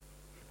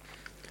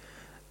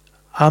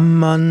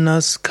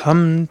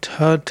Amanaskam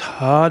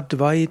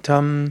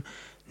tathadvaitam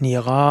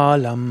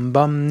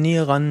niralambam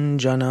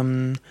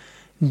niranjanam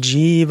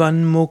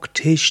jivan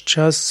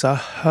muktischa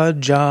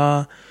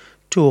sahaja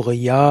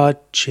turyat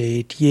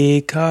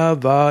chetyeka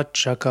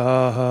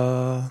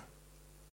vachakaha.